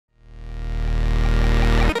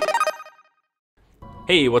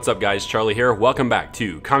Hey, what's up guys? Charlie here. Welcome back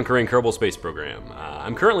to Conquering Kerbal Space Program.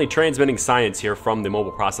 I'm currently transmitting science here from the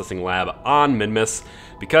Mobile Processing Lab on Minmus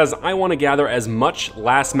because I want to gather as much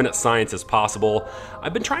last-minute science as possible.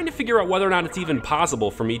 I've been trying to figure out whether or not it's even possible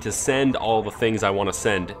for me to send all the things I want to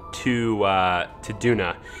send to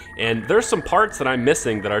Duna. And there's some parts that I'm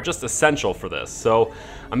missing that are just essential for this. So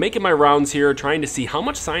I'm making my rounds here, trying to see how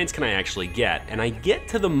much science can I actually get. And I get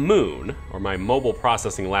to the moon, or my Mobile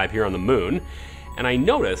Processing Lab here on the moon, and I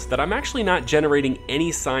notice that I'm actually not generating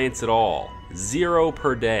any science at all. 0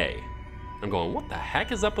 per day. I'm going, what the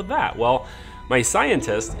heck is up with that? Well, my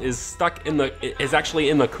scientist is actually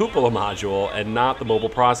in the cupola module and not the Mobile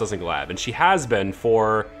Processing Lab, and she has been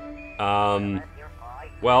for,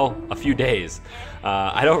 well, a few days.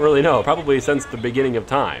 I don't really know, probably since the beginning of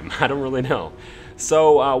time. I don't really know.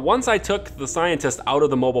 So once I took the scientist out of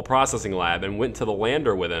the Mobile Processing Lab and went to the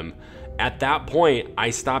lander with him, at that point,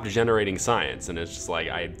 I stopped generating science, and it's just like,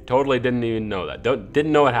 I totally didn't even know that.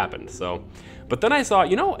 Didn't know it happened, so. But then I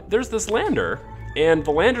thought, you know, there's this lander, and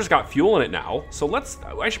the lander's got fuel in it now, so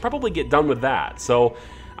I should probably get done with that. So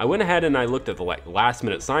I went ahead and I looked at the last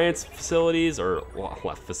minute science facilities, or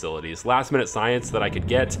last minute science that I could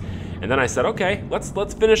get, and then I said, okay,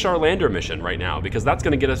 let's finish our lander mission right now, because that's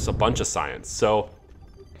gonna get us a bunch of science. So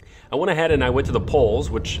I went ahead and I went to the poles,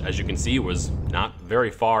 which, as you can see, was not very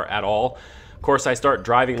far at all. Of course, I start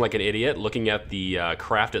driving like an idiot, looking at the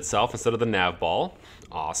craft itself instead of the nav ball.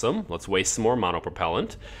 Awesome, let's waste some more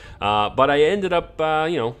monopropellant. But I ended up,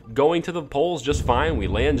 going to the poles just fine. We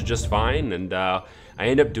landed just fine, and I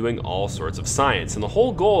ended up doing all sorts of science. And the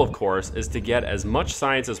whole goal, of course, is to get as much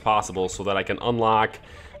science as possible so that I can unlock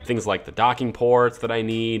things like the docking ports that I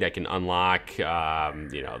need. I can unlock,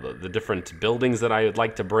 the different buildings that I would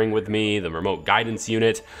like to bring with me, the remote guidance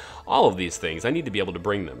unit, all of these things. I need to be able to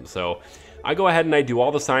bring them. So I go ahead and I do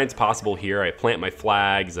all the science possible here. I plant my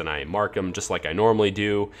flags and I mark them just like I normally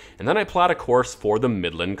do. And then I plot a course for the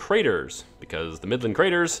Midland Craters, because the Midland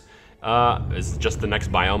Craters is just the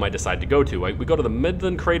next biome I decide to go to. We go to the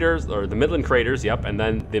Midland Craters, yep, and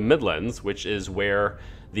then the Midlands, which is where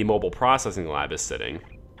the Mobile Processing Lab is sitting.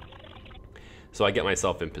 So I get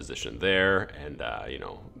myself in position there and,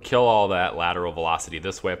 kill all that lateral velocity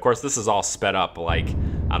this way. Of course, this is all sped up like,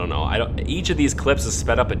 I don't know, each of these clips is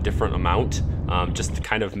sped up a different amount, just to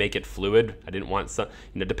kind of make it fluid. I didn't want some,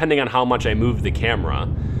 depending on how much I move the camera,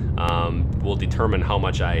 will determine how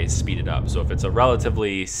much I speed it up. So if it's a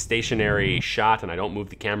relatively stationary shot and I don't move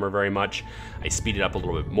the camera very much, I speed it up a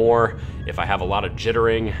little bit more. If I have a lot of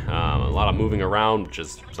jittering, a lot of moving around, which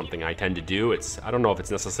is something I tend to do, I don't know if it's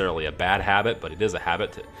necessarily a bad habit, but it is a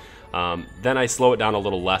habit. Then I slow it down a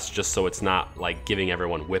little less just so it's not like giving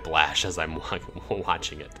everyone whiplash as I'm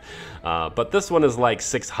watching it. But this one is like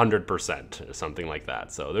 600% or something like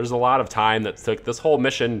that. So there's a lot of time that took. This whole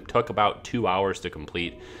mission took about 2 hours to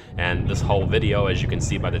complete. And this whole video, as you can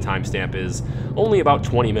see by the timestamp, is only about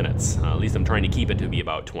 20 minutes. At least I'm trying to keep it to be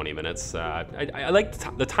about 20 minutes. I like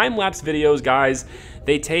the time-lapse videos, guys.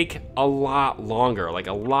 They take a lot longer, like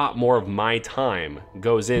a lot more of my time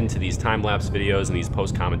goes into these time-lapse videos and these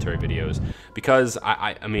post-commentary videos, because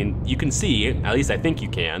I mean, you can see, at least I think you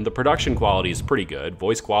can, the production quality is pretty good.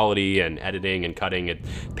 Voice quality and editing and cutting and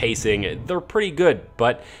pacing, they're pretty good,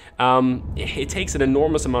 but it takes an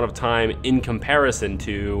enormous amount of time in comparison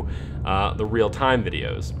to the real-time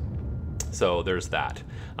videos. So there's that.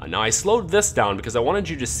 Now I slowed this down because I wanted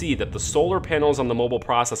you to see that the solar panels on the Mobile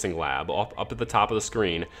Processing Lab up at the top of the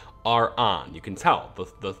screen are on. You can tell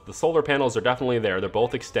the solar panels are definitely there. They're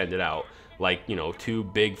both extended out like, two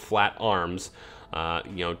big flat arms,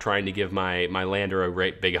 trying to give my lander a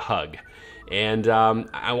great big hug. And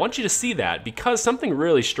I want you to see that because something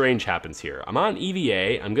really strange happens here. I'm on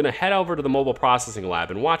EVA. I'm gonna head over to the Mobile Processing Lab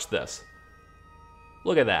and watch this.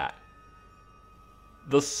 Look at that.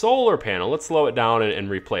 The solar panel, let's slow it down and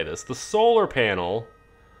replay this. The solar panel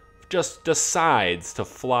just decides to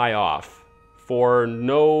fly off for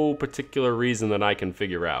no particular reason that I can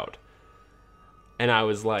figure out. And I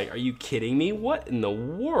was like, are you kidding me? What in the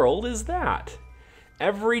world is that?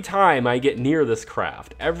 Every time I get near this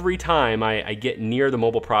craft, every time I get near the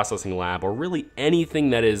Mobile Processing Lab, or really anything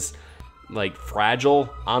that is like fragile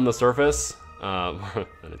on the surface, and I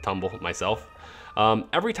tumble myself,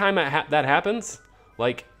 every time that happens,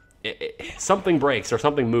 like something breaks or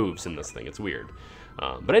something moves in this thing. It's weird.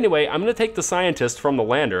 But anyway, I'm going to take the scientist from the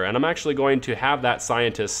lander, and I'm actually going to have that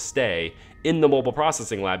scientist stay in the Mobile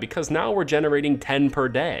Processing Lab because now we're generating 10 per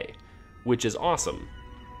day, which is awesome.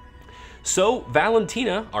 So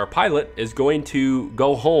Valentina, our pilot, is going to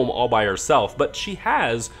go home all by herself, but she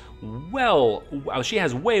has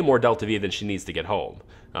way more Delta V than she needs to get home.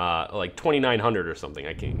 like 2,900 or something.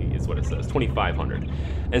 I can't, is what it says, 2,500.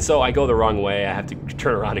 And so I go the wrong way. I have to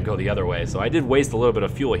turn around and go the other way. So I did waste a little bit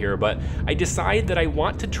of fuel here, but I decide that I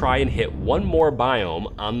want to try and hit one more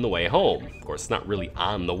biome on the way home. Of course, it's not really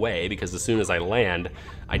on the way, because as soon as I land,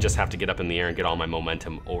 I just have to get up in the air and get all my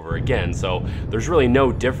momentum over again. So there's really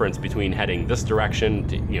no difference between heading this direction,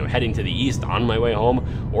 to, heading to the east on my way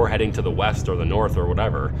home, or heading to the west or the north or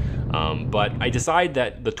whatever. But I decide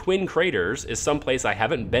that the Twin Craters is someplace I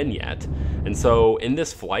haven't been yet. And so in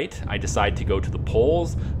this flight, I decide to go to the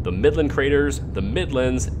poles, the Midland Craters, the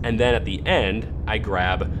Midlands, and then at the end, I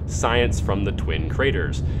grab science from the Twin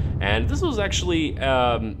Craters. And this was actually,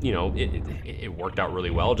 it worked out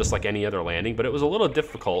really well, just like any other landing, but it was a little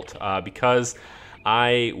difficult because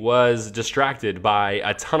I was distracted by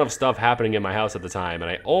a ton of stuff happening in my house at the time,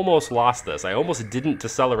 and I almost lost this. I almost didn't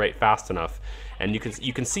decelerate fast enough. And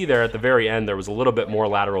you can see there at the very end, there was a little bit more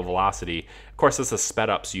lateral velocity. Of course, this is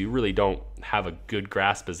sped up, so you really don't have a good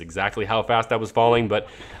grasp as exactly how fast I was falling, but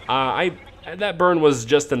that burn was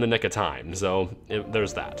just in the nick of time, so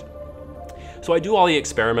there's that. So I do all the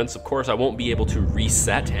experiments. Of course, I won't be able to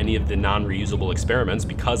reset any of the non-reusable experiments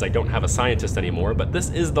because I don't have a scientist anymore, but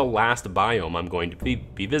this is the last biome I'm going to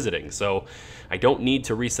be visiting. So I don't need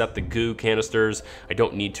to reset the goo canisters. I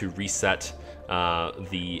don't need to reset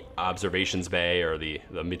the observations bay or the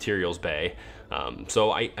materials bay.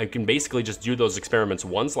 So I can basically just do those experiments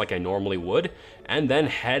once like I normally would, and then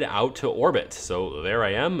head out to orbit. So there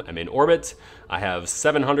I am, I'm in orbit. I have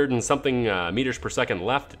 700 and something meters per second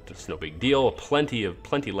left. It's no big deal, plenty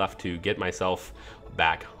left to get myself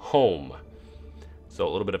back home. So a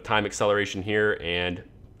little bit of time acceleration here, and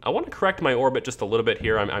I want to correct my orbit just a little bit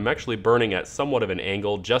here. I'm actually burning at somewhat of an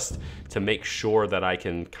angle just to make sure that I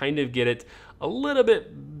can kind of get it a little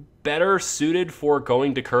bit better suited for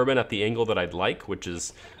going to Kerbin at the angle that I'd like, which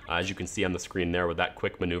is, as you can see on the screen there with that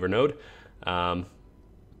quick maneuver node.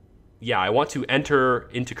 Yeah, I want to enter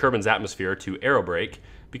into Kerbin's atmosphere to aerobrake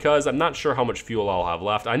because I'm not sure how much fuel I'll have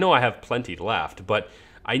left. I know I have plenty left, but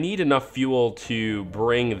I need enough fuel to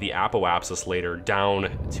bring the apoapsis later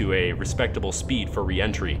down to a respectable speed for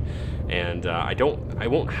re-entry. And I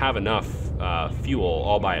won't have enough fuel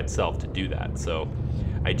all by itself to do that. So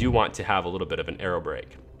I do want to have a little bit of an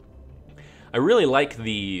aerobrake. I really like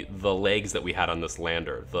the legs that we had on this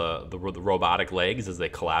lander, the robotic legs as they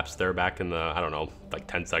collapsed there back in the, I don't know, like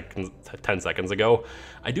 10 seconds ago.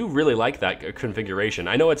 I do really like that configuration.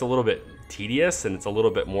 I know it's a little bit tedious and it's a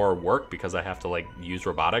little bit more work because I have to like use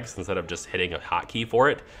robotics instead of just hitting a hotkey for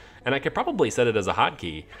it. And I could probably set it as a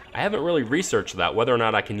hotkey. I haven't really researched that, whether or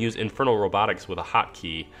not I can use Infernal Robotics with a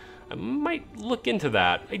hotkey. I might look into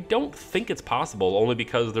that. I don't think it's possible, only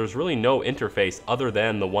because there's really no interface other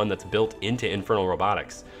than the one that's built into Infernal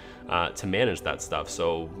Robotics to manage that stuff.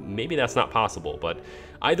 So maybe that's not possible, but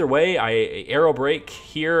either way, I aerobrake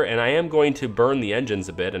here, and I am going to burn the engines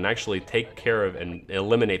a bit and actually take care of and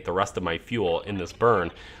eliminate the rest of my fuel in this burn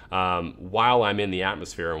while I'm in the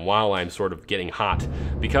atmosphere and while I'm sort of getting hot,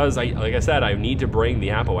 because like I said, I need to bring the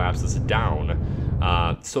apoapsis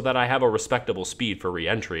down so that I have a respectable speed for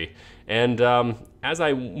re-entry. And as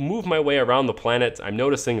I move my way around the planet, I'm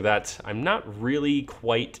noticing that I'm not really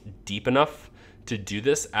quite deep enough to do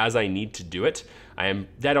this as I need to do it. I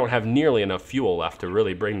don't have nearly enough fuel left to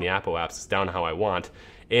really bring the apoapsis down how I want.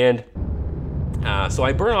 And so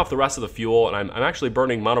I burn off the rest of the fuel, and I'm actually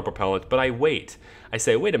burning monopropellant, but I wait. I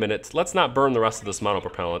say, wait a minute, let's not burn the rest of this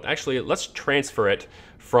monopropellant. Actually, let's transfer it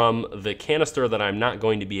from the canister that I'm not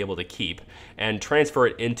going to be able to keep and transfer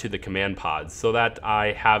it into the command pods so that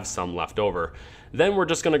I have some left over. Then we're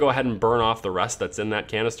just gonna go ahead and burn off the rest that's in that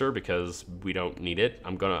canister because we don't need it.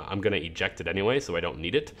 I'm gonna eject it anyway, so I don't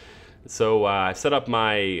need it. So I set up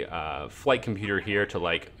my flight computer here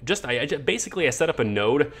to basically I set up a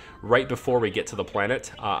node right before we get to the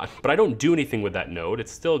planet, but I don't do anything with that node.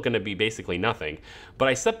 It's still going to be basically nothing. But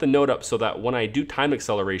I set the node up so that when I do time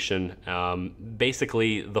acceleration,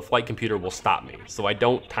 basically the flight computer will stop me, so I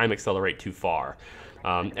don't time accelerate too far.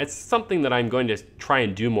 It's something that I'm going to try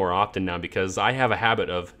and do more often now because I have a habit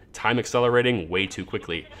of time accelerating way too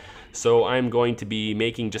quickly. So I'm going to be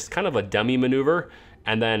making just kind of a dummy maneuver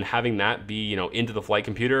and then having that be, into the flight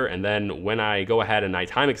computer, and then when I go ahead and I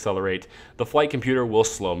time accelerate, the flight computer will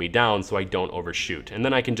slow me down so I don't overshoot. And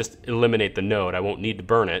then I can just eliminate the node. I won't need to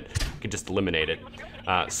burn it. I can just eliminate it.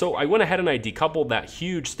 So I went ahead and I decoupled that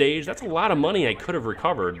huge stage. That's a lot of money I could have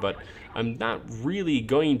recovered, but I'm not really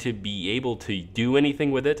going to be able to do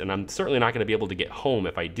anything with it, and I'm certainly not going to be able to get home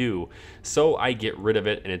if I do. So I get rid of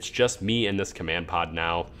it, and it's just me and this command pod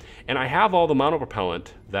now. And I have all the monopropellant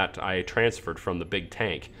that I transferred from the big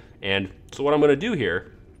tank. And so what I'm going to do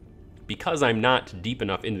here, because I'm not deep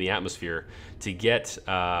enough into the atmosphere to get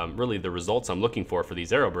really the results I'm looking for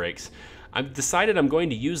these aero brakes, I've decided I'm going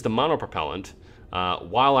to use the monopropellant.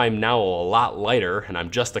 While I'm now a lot lighter and I'm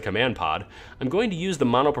just a command pod, I'm going to use the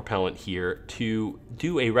monopropellant here to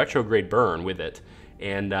do a retrograde burn with it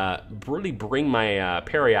and really bring my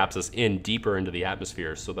periapsis in deeper into the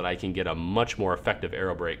atmosphere so that I can get a much more effective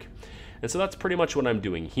aero brake. And so that's pretty much what I'm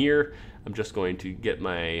doing here. I'm just going to get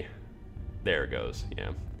my, there it goes,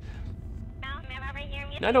 yeah.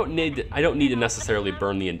 I don't need to necessarily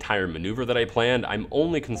burn the entire maneuver that I planned. I'm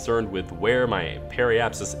only concerned with where my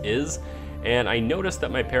periapsis is. And I noticed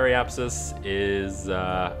that my periapsis is,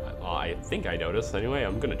 well, I think I noticed anyway,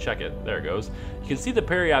 I'm gonna check it, there it goes. You can see the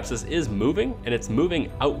periapsis is moving, and it's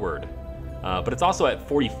moving outward, but it's also at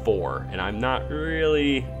 44, and I'm not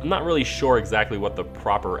really sure exactly what the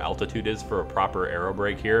proper altitude is for a proper aero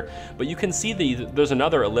brake here, but you can see there's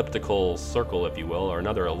another elliptical circle, if you will, or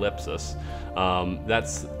another ellipsis,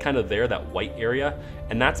 that's kind of there, that white area,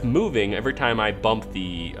 and that's moving every time I bump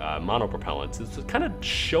the monopropellant. It's kind of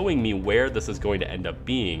showing me where this is going to end up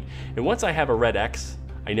being. And once I have a red X,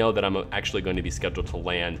 I know that I'm actually going to be scheduled to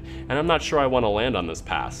land, and I'm not sure I want to land on this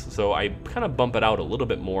pass. So I kind of bump it out a little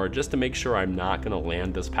bit more just to make sure I'm not going to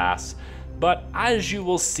land this pass. But as you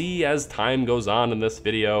will see as time goes on in this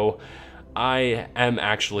video, I am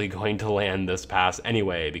actually going to land this pass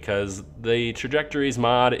anyway, because the trajectories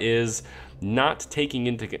mod is not taking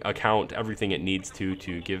into account everything it needs to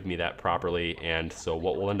give me that properly. And so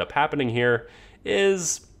what will end up happening here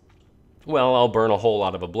is, well, I'll burn a whole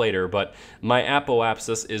lot of ablator, but my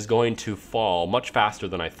apoapsis is going to fall much faster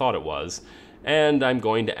than I thought it was, and I'm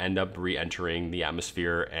going to end up re-entering the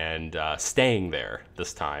atmosphere and staying there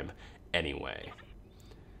this time anyway.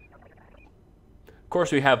 Of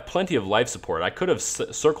course, we have plenty of life support. I could have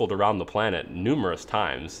circled around the planet numerous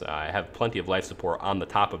times. I have plenty of life support on the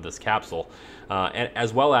top of this capsule, and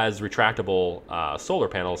as well as retractable solar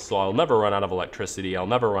panels, so I'll never run out of electricity, I'll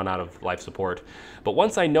never run out of life support. But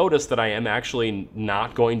once I notice that I am actually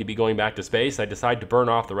not going to be going back to space, I decide to burn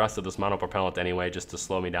off the rest of this monopropellant anyway, just to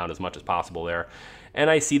slow me down as much as possible there. And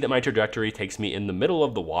I see that my trajectory takes me in the middle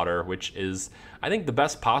of the water, which is, I think, the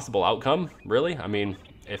best possible outcome, really. I mean,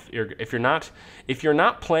 if you're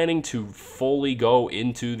not planning to fully go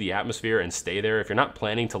into the atmosphere and stay there, if you're not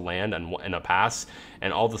planning to land in a pass,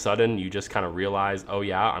 and all of a sudden you just kind of realize, oh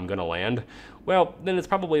yeah, I'm gonna land, well, then it's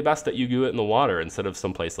probably best that you do it in the water instead of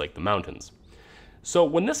someplace like the mountains. So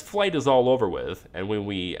when this flight is all over with, and when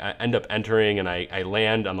we end up entering and I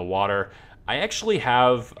land on the water, I actually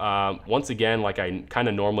have, once again, like I kind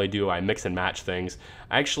of normally do, I mix and match things.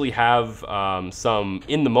 I actually have some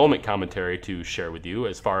in-the-moment commentary to share with you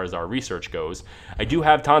as far as our research goes. I do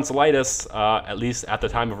have tonsillitis, at least at the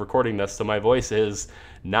time of recording this, so my voice is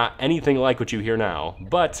not anything like what you hear now.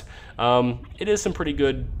 But it is some pretty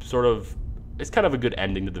good sort of, it's kind of a good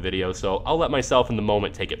ending to the video, so I'll let myself in the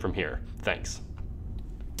moment take it from here. Thanks.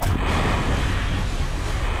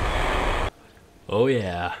 Oh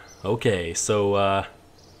yeah. Okay, so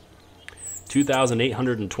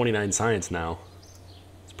 2,829 science now.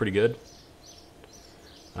 It's pretty good.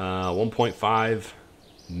 1.5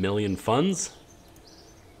 million funds.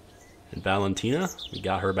 And Valentina, we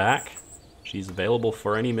got her back. She's available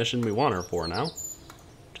for any mission we want her for now,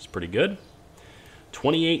 which is pretty good.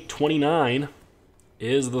 2829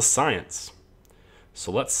 is the science.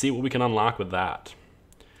 So let's see what we can unlock with that.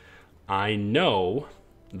 I know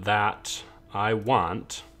that I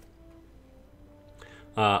want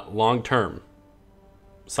long-term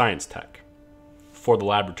science tech for the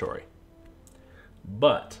laboratory.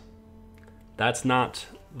 But that's not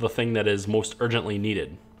the thing that is most urgently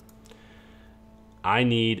needed. I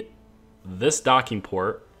need this docking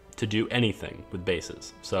port to do anything with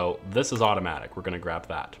bases. So this is automatic. We're going to grab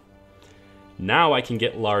that. Now I can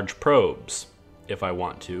get large probes if I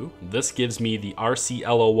want to. This gives me the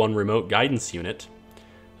RCL01 remote guidance unit.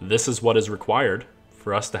 This is what is required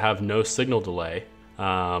for us to have no signal delay.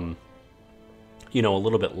 You know, a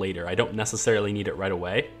little bit later. I don't necessarily need it right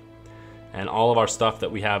away. And all of our stuff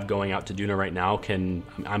that we have going out to Duna right now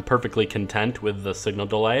I'm perfectly content with the signal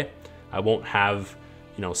delay. I won't have,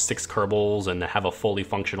 you know, 6 Kerbals and have a fully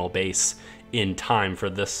functional base in time for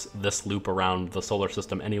this loop around the solar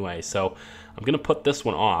system anyway. So I'm gonna put this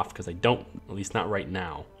one off because I don't, at least not right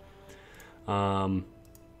now. I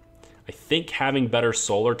think having better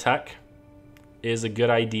solar tech is a good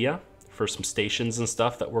idea for some stations and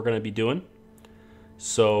stuff that we're going to be doing.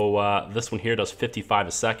 So this one here does 55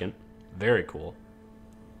 a second. Very cool.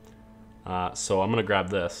 So I'm going to grab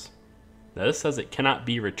this. Now this says it cannot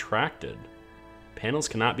be retracted. Panels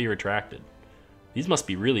cannot be retracted. These must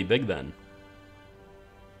be really big then.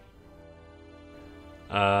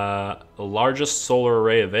 The largest solar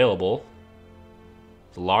array available.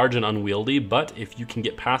 It's large and unwieldy, but if you can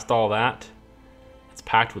get past all that, it's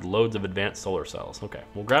packed with loads of advanced solar cells. Okay,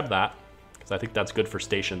 we'll grab that, because I think that's good for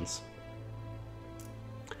stations.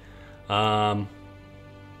 What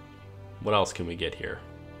else can we get here?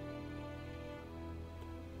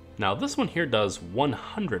 Now this one here does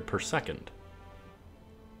 100 per second.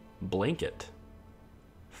 Blanket.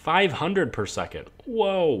 500 per second.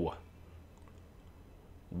 Whoa.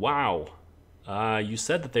 Wow. You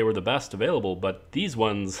said that they were the best available, but these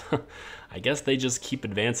ones, I guess they just keep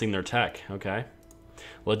advancing their tech. Okay.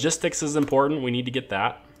 Logistics is important. We need to get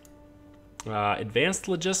that. Advanced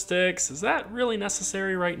logistics, is that really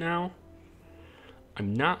necessary right now?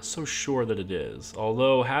 I'm not so sure that it is.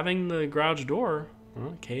 Although having the garage door,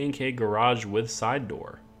 K&K garage with side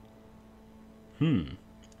door.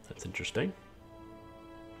 That's interesting.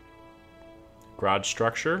 Garage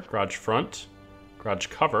structure, garage front, garage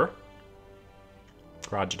cover,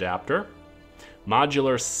 garage adapter,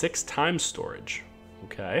 modular 6x storage.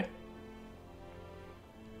 Okay.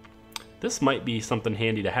 This might be something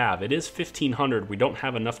handy to have. It is 1,500. We don't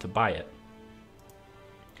have enough to buy it.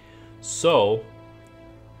 So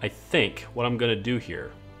I think what I'm going to do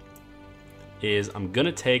here is I'm going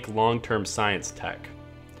to take long-term science tech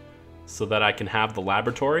so that I can have the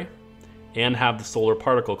laboratory and have the solar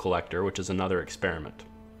particle collector, which is another experiment.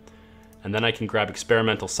 And then I can grab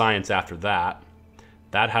experimental science after that.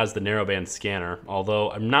 That has the narrowband scanner,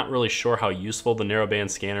 although I'm not really sure how useful the narrowband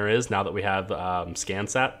scanner is now that we have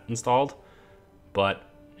ScanSat installed. But,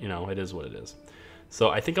 you know, it is what it is. So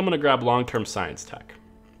I think I'm going to grab long-term science tech.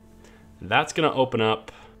 That's going to open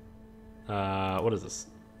up, what is this?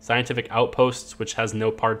 Scientific outposts, which has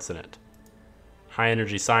no parts in it. High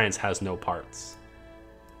energy science has no parts.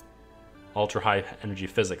 Ultra high energy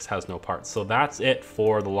physics has no parts. So that's it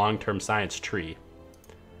for the long-term science tree.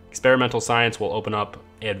 Experimental science will open up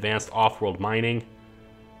advanced off-world mining,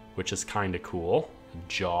 which is kind of cool.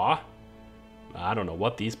 Jaw. I don't know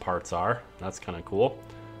what these parts are. That's kind of cool.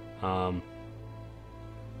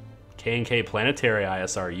 K&K planetary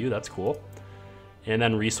ISRU, that's cool. And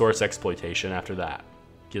then resource exploitation after that.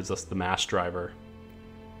 Gives us the mass driver.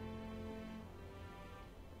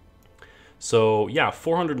 So yeah,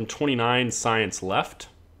 429 science left.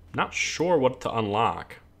 Not sure what to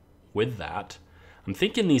unlock with that. I'm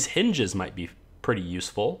thinking these hinges might be pretty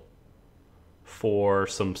useful for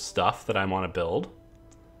some stuff that I want to build.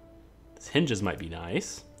 These hinges might be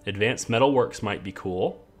nice. Advanced metalworks might be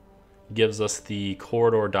cool. Gives us the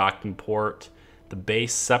corridor docking port, the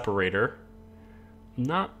base separator.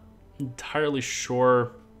 Not entirely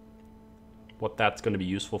sure what that's going to be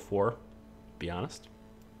useful for, to be honest.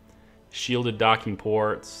 Shielded docking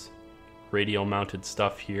ports, radial mounted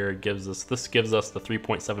stuff here. This gives us the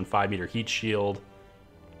 3.75 meter heat shield.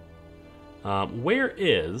 Where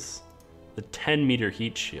is the 10 meter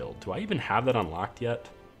heat shield? Do I even have that unlocked yet?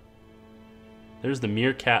 There's the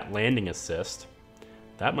Meerkat landing assist.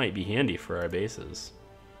 That might be handy for our bases.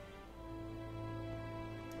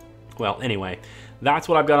 Well, anyway, that's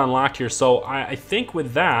what I've got unlocked here. So I think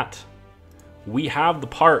with that, we have the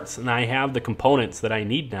parts and I have the components that I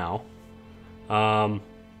need now.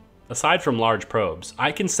 Aside from large probes,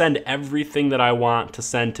 I can send everything that I want to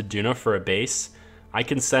send to Duna for a base. I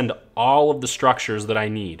can send all of the structures that I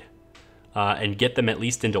need and get them at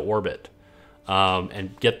least into orbit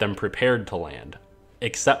and get them prepared to land,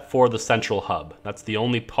 except for the central hub. That's the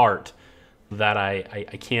only part that I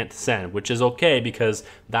can't send, which is okay because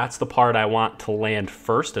that's the part I want to land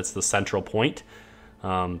first. It's the central point.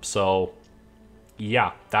 So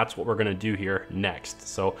yeah, that's what we're gonna do here next.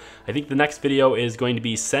 So I think the next video is going to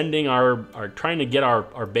be sending trying to get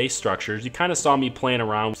our base structures. You kind of saw me playing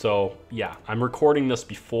around. So yeah, I'm recording this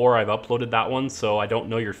before I've uploaded that one, so I don't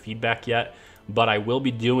know your feedback yet, but I will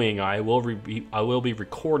be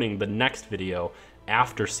recording the next video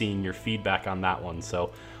after seeing your feedback on that one.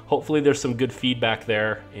 So hopefully there's some good feedback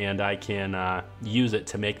there and I can use it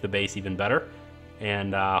to make the base even better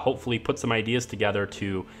and hopefully put some ideas together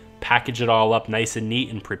to package it all up nice and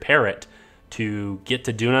neat and prepare it to get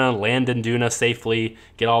to Duna, land in Duna safely,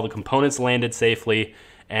 get all the components landed safely,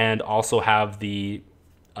 and also have the,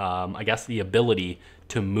 I guess, the ability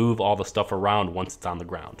to move all the stuff around once it's on the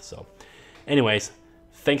ground. So anyways,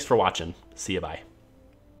 thanks for watching. See you, bye.